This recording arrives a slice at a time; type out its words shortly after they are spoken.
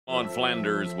Maude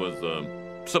Flanders was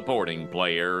a supporting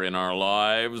player in our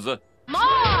lives.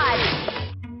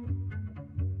 Maude!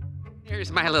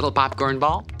 Here's my little popcorn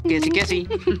ball. Kissy, kissy.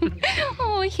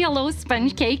 Oh, hello,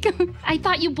 sponge cake. I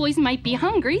thought you boys might be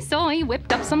hungry, so I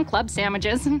whipped up some club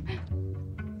sandwiches.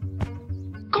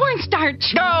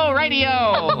 Cornstarch! Go,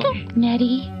 radio!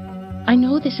 Nettie, I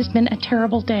know this has been a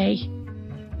terrible day.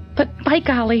 But by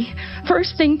golly,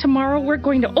 first thing tomorrow we're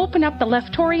going to open up the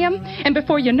leftorium, and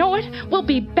before you know it, we'll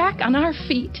be back on our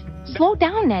feet. Slow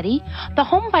down, Nettie. The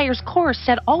home buyer's course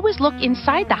said always look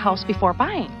inside the house before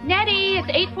buying. Nettie, it's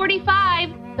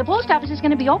 8:45. The post office is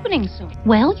going to be opening soon.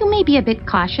 Well, you may be a bit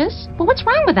cautious, but what's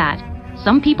wrong with that?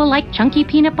 Some people like chunky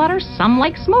peanut butter, some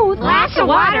like smooth. Glass of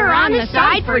water on the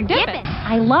side for dipping.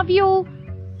 I love you.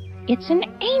 It's an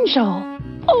angel.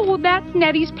 Oh, that's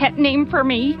Nettie's pet name for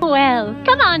me. Well,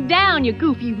 come on down, you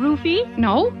goofy roofie.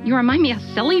 No, you remind me of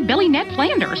silly Billy Ned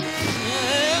Flanders.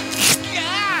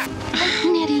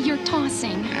 Nettie, you're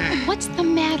tossing. What's the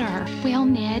matter? Well,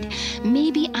 Ned,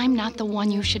 maybe I'm not the one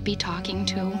you should be talking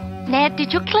to. Ned,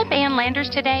 did you clip Ann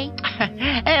Landers today?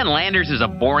 Ann Landers is a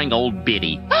boring old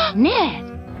biddy.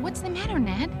 Ned! What's the matter,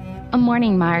 Ned?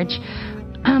 Morning, Marge.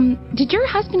 Did your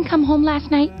husband come home last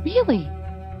night? Really?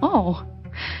 Oh,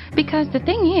 because the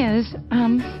thing is,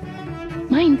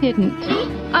 mine didn't.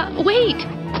 Wait!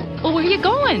 Well, where are you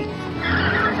going?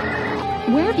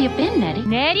 Where have you been, Nettie?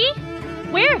 Nettie?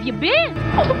 Where have you been?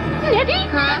 Oh, Nettie!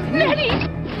 Huh? Nettie!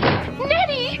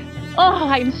 Nettie! Oh,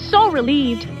 I'm so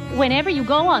relieved. Whenever you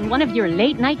go on one of your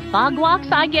late-night fog walks,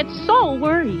 I get so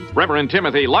worried. Reverend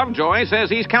Timothy Lovejoy says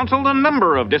he's counseled a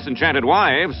number of disenchanted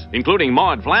wives, including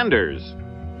Maude Flanders.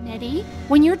 Nettie,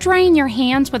 when you're drying your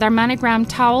hands with our monogrammed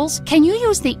towels, can you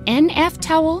use the NF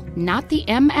towel, not the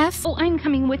MF? Oh, I'm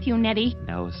coming with you, Nettie.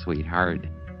 No, sweetheart.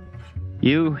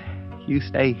 You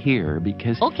stay here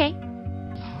because... Okay.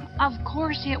 Of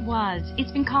course it was.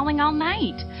 It's been calling all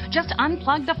night. Just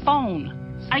unplug the phone.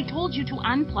 I told you to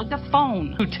unplug the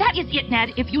phone. That is it,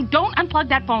 Ned. If you don't unplug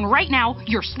that phone right now,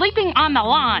 you're sleeping on the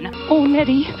lawn. Oh,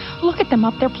 Nettie, look at them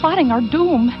up there plotting our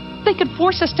doom. They could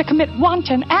force us to commit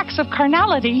wanton acts of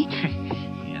carnality.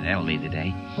 Yeah, that'll lead the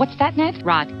day. What's that, Ned?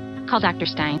 Rod, call Dr.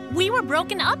 Stein. We were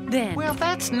broken up then. Well,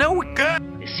 that's no good.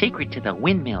 The secret to the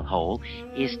windmill hole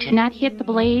is to Not hit the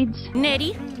blades.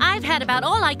 Nettie, I've had about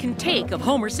all I can take of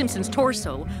Homer Simpson's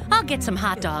torso. I'll get some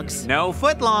hot dogs. No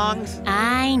footlongs.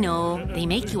 I know. They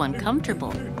make you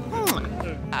uncomfortable.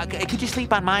 Could you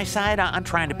sleep on my side? I'm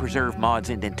trying to preserve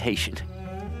Maude's indentation.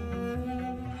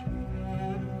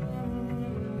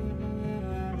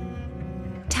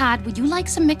 Todd, would you like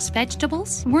some mixed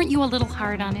vegetables? Weren't you a little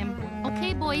hard on him?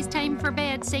 Okay, boys, time for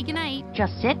bed. Say goodnight.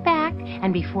 Just sit back,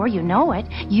 and before you know it,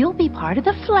 you'll be part of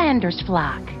the Flanders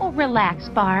flock. Oh, relax,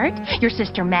 Bart. Your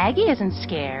sister Maggie isn't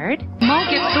scared. Mo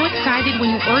gets so excited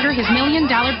when you order his $1 million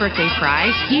birthday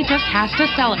prize, he just has to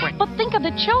celebrate. But think of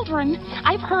the children.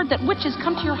 I've heard that witches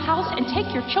come to your house and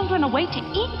take your children away to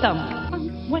eat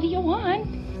them. What do you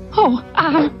want? Oh,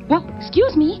 well,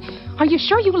 excuse me. Are you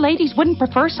sure you ladies wouldn't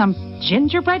prefer some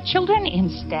gingerbread children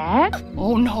instead?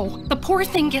 Oh, no. The poor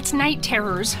thing gets night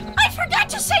terrors. I forgot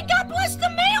to say God bless the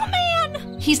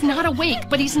mailman! He's not awake,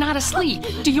 but he's not asleep.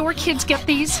 Do your kids get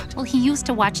these? Well, he used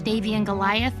to watch Davy and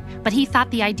Goliath, but he thought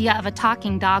the idea of a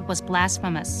talking dog was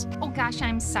blasphemous. Oh, gosh,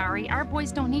 I'm sorry. Our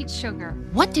boys don't eat sugar.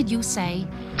 What did you say?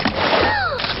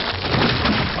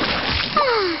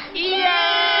 Yay!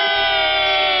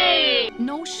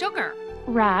 No sugar.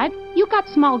 Rod, you got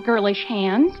small girlish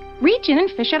hands. Reach in and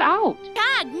fish it out.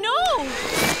 God, no!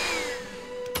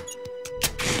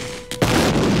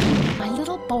 My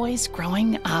little boy's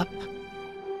growing up.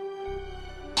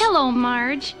 Hello,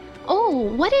 Marge.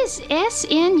 Oh, what is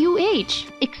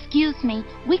SNUH? Excuse me,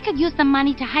 we could use the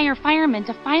money to hire firemen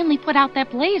to finally put out that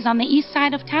blaze on the east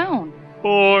side of town.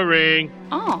 Boring.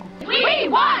 Oh. We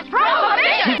want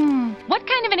prohibition! What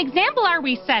kind of an example are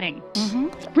we setting?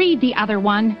 Read the other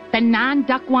one, the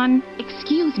non-duck one.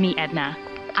 Excuse me, Edna.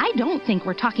 I don't think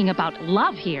we're talking about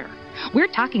love here. We're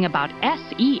talking about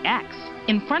SEX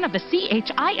in front of the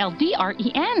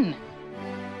CHILDREN.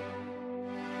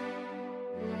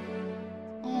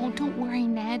 Oh, don't worry,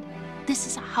 Ned. This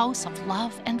is a house of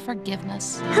love and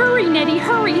forgiveness. Hurry, Nettie,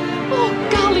 hurry. Oh,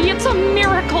 golly, it's a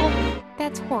miracle.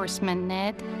 That's Horseman,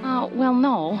 Ned. Well,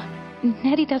 no.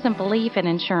 Nettie doesn't believe in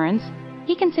insurance.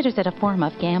 He considers it a form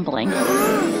of gambling.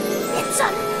 It's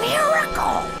a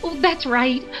miracle! Oh, that's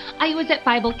right. I was at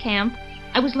Bible camp.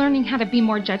 I was learning how to be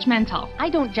more judgmental. I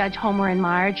don't judge Homer and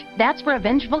Marge. That's for a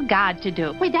vengeful God to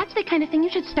do. Wait, that's the kind of thing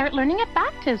you should start learning at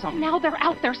baptism. Now they're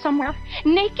out there somewhere,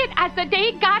 naked as the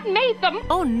day God made them.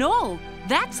 Oh, no.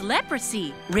 That's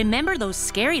leprosy. Remember those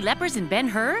scary lepers in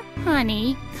Ben-Hur?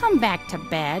 Honey, come back to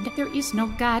bed. There is no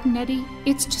God, Nettie.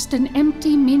 It's just an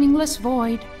empty, meaningless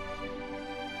void.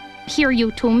 Here,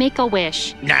 you two, make a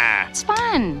wish. Nah. It's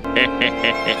fun.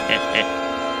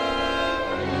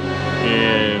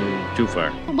 Too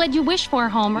far. What'd you wish for,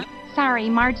 Homer? Sorry,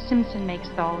 Marge Simpson makes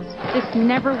those. This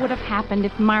never would have happened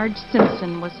if Marge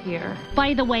Simpson was here.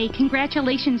 By the way,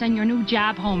 congratulations on your new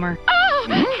job, Homer. Oh,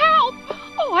 help!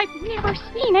 Oh, I've never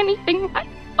seen anything like...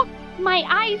 Oh, my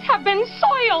eyes have been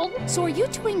soiled. So are you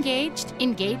two engaged?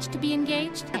 Engaged to be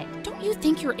engaged? Don't you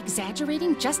think you're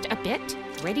exaggerating just a bit?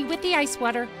 Ready with the ice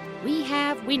water. We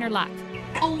have wiener luck.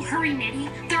 Oh, hurry, Nettie.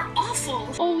 They're awful.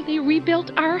 Oh, they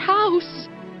rebuilt our house.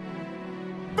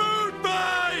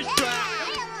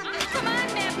 Come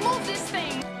on, Matt, move this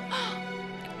thing.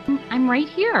 I'm right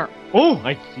here. Oh,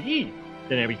 I see.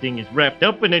 Then everything is wrapped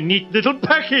up in a neat little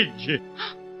package.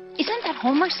 Isn't that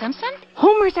Homer Simpson?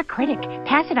 Homer's a critic.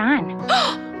 Pass it on.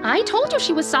 I told you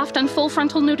she was soft on full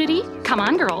frontal nudity. Come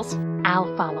on, girls.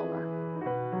 I'll follow her.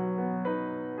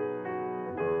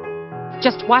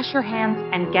 Just wash your hands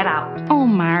and get out. Oh,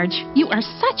 Marge, you are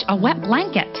such a wet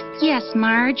blanket. Yes,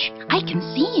 Marge. I can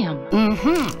see him.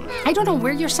 I don't know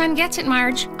where your son gets it,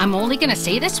 Marge. I'm only gonna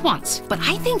say this once, but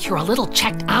I think you're a little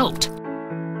checked out.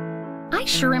 I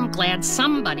sure am glad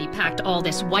somebody packed all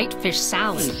this whitefish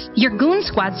salad. Your goon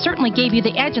squad certainly gave you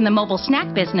the edge in the mobile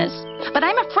snack business. But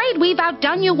I'm afraid we've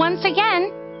outdone you once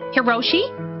again. Hiroshi?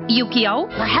 Yukio?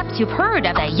 Perhaps you've heard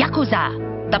of the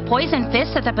Yakuza, the poison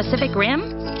fists of the Pacific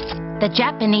Rim? The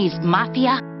Japanese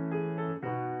mafia?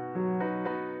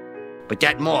 But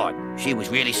that Maude, she was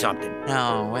really something.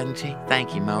 No, wasn't she?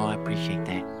 Thank you, Mo. I appreciate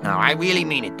that. No, I really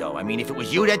mean it, though. I mean, if it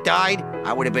was you that died,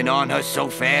 I would have been on her so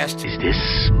fast. Is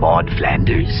this Maude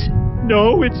Flanders?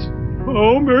 No, it's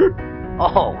Homer.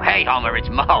 Oh, hey, Homer, it's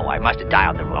Mo. I must have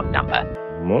dialed the wrong number.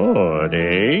 Maude,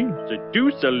 eh?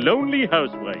 Seduce a lonely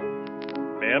housewife.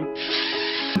 Ma'am?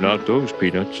 Not those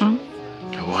peanuts.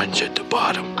 The ones at the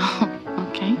bottom. Oh,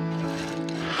 okay.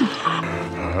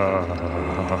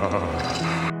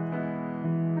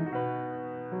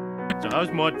 So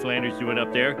how's Maude Flanders doing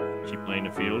up there? She playing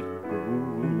the field?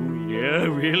 Ooh, yeah,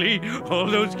 really? All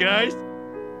those guys?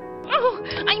 Oh,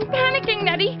 I'm panicking,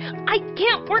 Nettie. I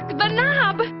can't work the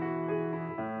knob.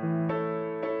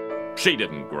 She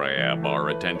didn't grab our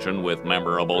attention with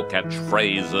memorable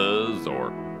catchphrases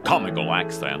or comical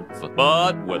accents,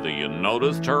 but whether you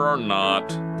noticed her or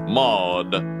not,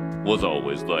 Maude was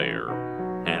always there,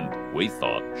 and we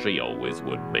thought she always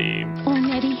would be. Oh,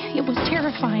 Nettie, it was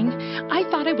terrifying. I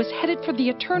thought I was headed for the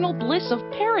eternal bliss of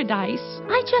paradise.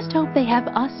 I just hope they have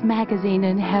Us magazine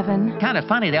in heaven. Kind of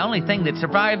funny, the only thing that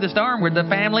survived the storm were the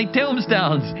family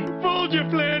tombstones. Fooled you,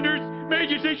 Flanders! Made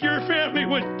you think your family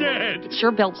was dead!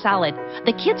 Sure built solid.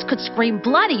 The kids could scream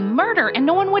bloody murder and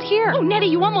no one would hear. Oh, Nettie,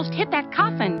 you almost hit that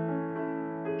coffin.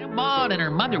 Maude and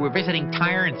her mother were visiting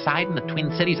Tyre and Sidon, the twin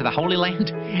cities of the Holy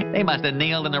Land. They must have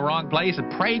kneeled in the wrong place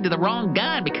and prayed to the wrong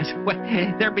God because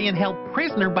they're being held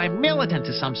prisoner by militants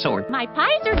of some sort. My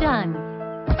pies are done.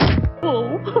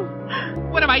 Oh.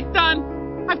 What have I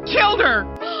done? I've killed her!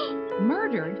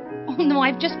 Murdered? Oh, no,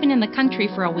 I've just been in the country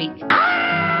for a week.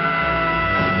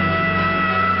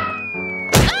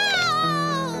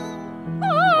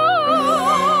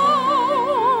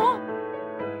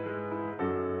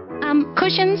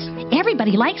 Cushions?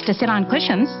 Everybody likes to sit on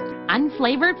cushions.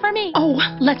 Unflavored for me. Oh,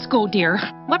 let's go, dear.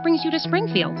 What brings you to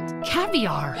Springfield?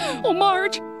 Caviar. Oh,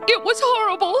 Marge, it was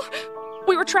horrible.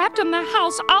 We were trapped in the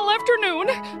house all afternoon,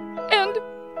 and,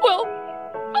 well,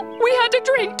 we had to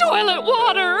drink toilet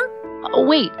water. Oh,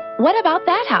 wait, what about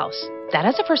that house? That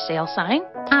has a for sale sign.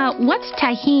 What's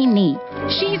tahini?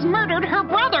 She's murdered her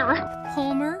brother.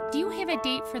 Homer, do you have a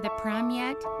date for the prom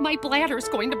yet? My bladder's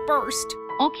going to burst.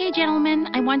 Okay, gentlemen,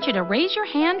 I want you to raise your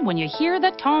hand when you hear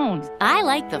the tone. I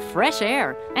like the fresh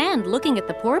air and looking at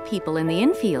the poor people in the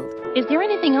infield. Is there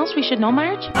anything else we should know,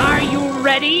 Marge? Are you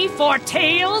ready for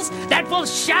tales that will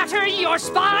shatter your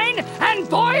spine and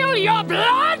boil your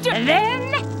blood?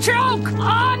 Then choke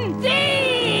on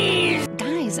these!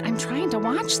 Guys, I'm trying to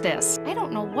watch this. I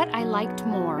don't know what I liked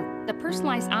more, the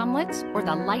personalized omelets or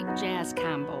the light jazz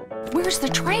combo. Where's the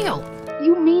trail?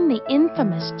 You mean the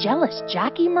infamous jealous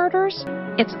jockey murders?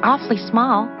 It's awfully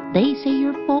small. They say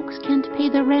your folks can't pay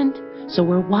the rent, so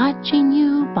we're watching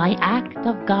you by act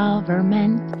of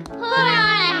government. Put on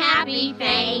a happy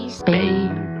face.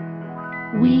 Babe,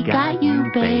 we got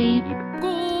you, babe.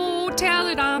 Go tell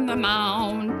it on the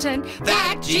mountain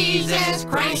that Jesus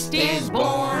Christ is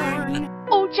born.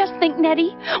 Oh, just think,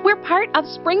 Nettie, we're part of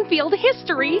Springfield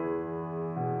history.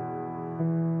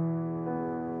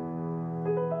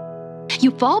 You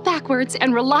fall backwards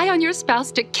and rely on your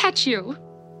spouse to catch you.